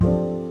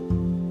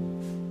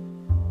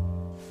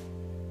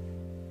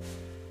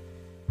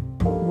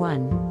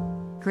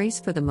1.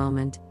 Grace for the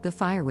Moment, The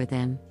Fire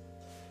Within.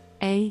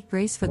 A.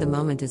 Grace for the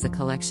Moment is a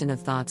collection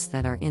of thoughts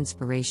that are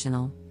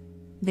inspirational.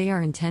 They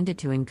are intended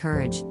to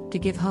encourage, to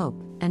give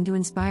hope, and to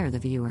inspire the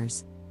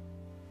viewers.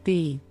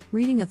 B.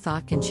 Reading a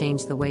thought can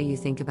change the way you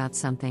think about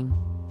something.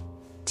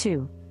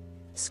 2.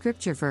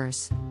 Scripture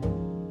verse.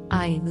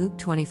 I. Luke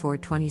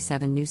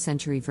 24:27 New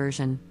Century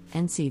Version,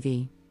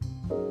 NCV.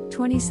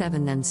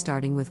 27 Then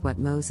starting with what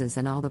Moses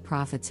and all the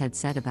prophets had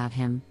said about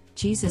him,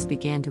 Jesus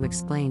began to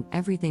explain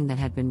everything that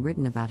had been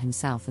written about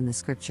himself in the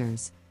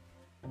scriptures.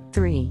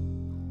 3.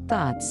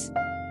 Thoughts.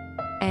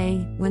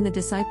 A. When the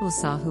disciples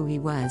saw who he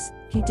was,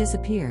 he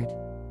disappeared.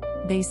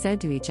 They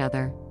said to each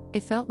other,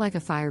 "It felt like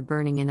a fire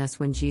burning in us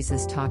when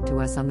Jesus talked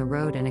to us on the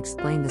road and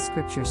explained the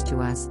scriptures to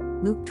us."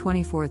 Luke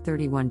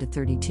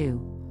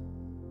 24:31-32.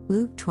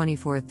 Luke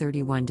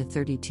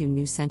 24:31-32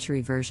 New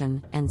Century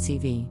Version,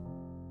 NCV.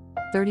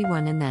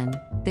 31 And then,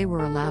 they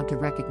were allowed to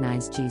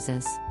recognize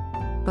Jesus.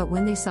 But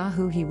when they saw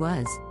who he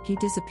was, he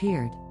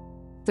disappeared.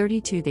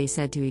 32 They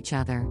said to each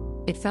other,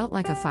 "It felt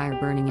like a fire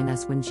burning in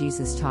us when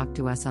Jesus talked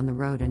to us on the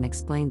road and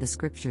explained the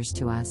scriptures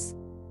to us."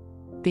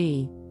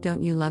 B.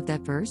 Don't you love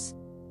that verse?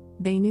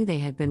 They knew they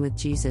had been with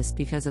Jesus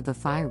because of the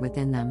fire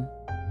within them.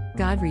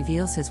 God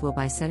reveals his will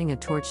by setting a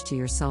torch to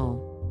your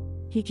soul.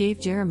 He gave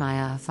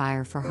Jeremiah a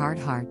fire for hard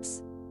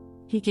hearts.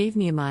 He gave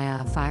Nehemiah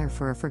a fire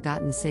for a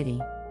forgotten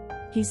city.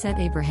 He set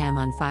Abraham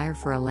on fire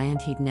for a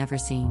land he'd never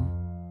seen.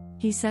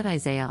 He set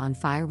Isaiah on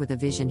fire with a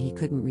vision he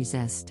couldn't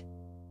resist.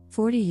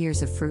 40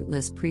 years of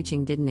fruitless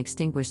preaching didn't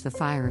extinguish the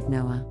fire of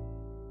Noah.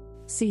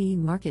 C.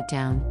 Mark it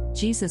down,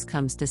 Jesus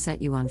comes to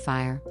set you on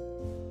fire.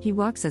 He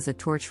walks as a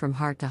torch from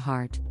heart to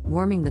heart,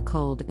 warming the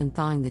cold and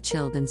thawing the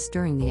chilled and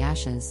stirring the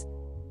ashes.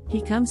 He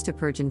comes to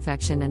purge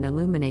infection and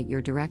illuminate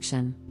your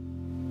direction.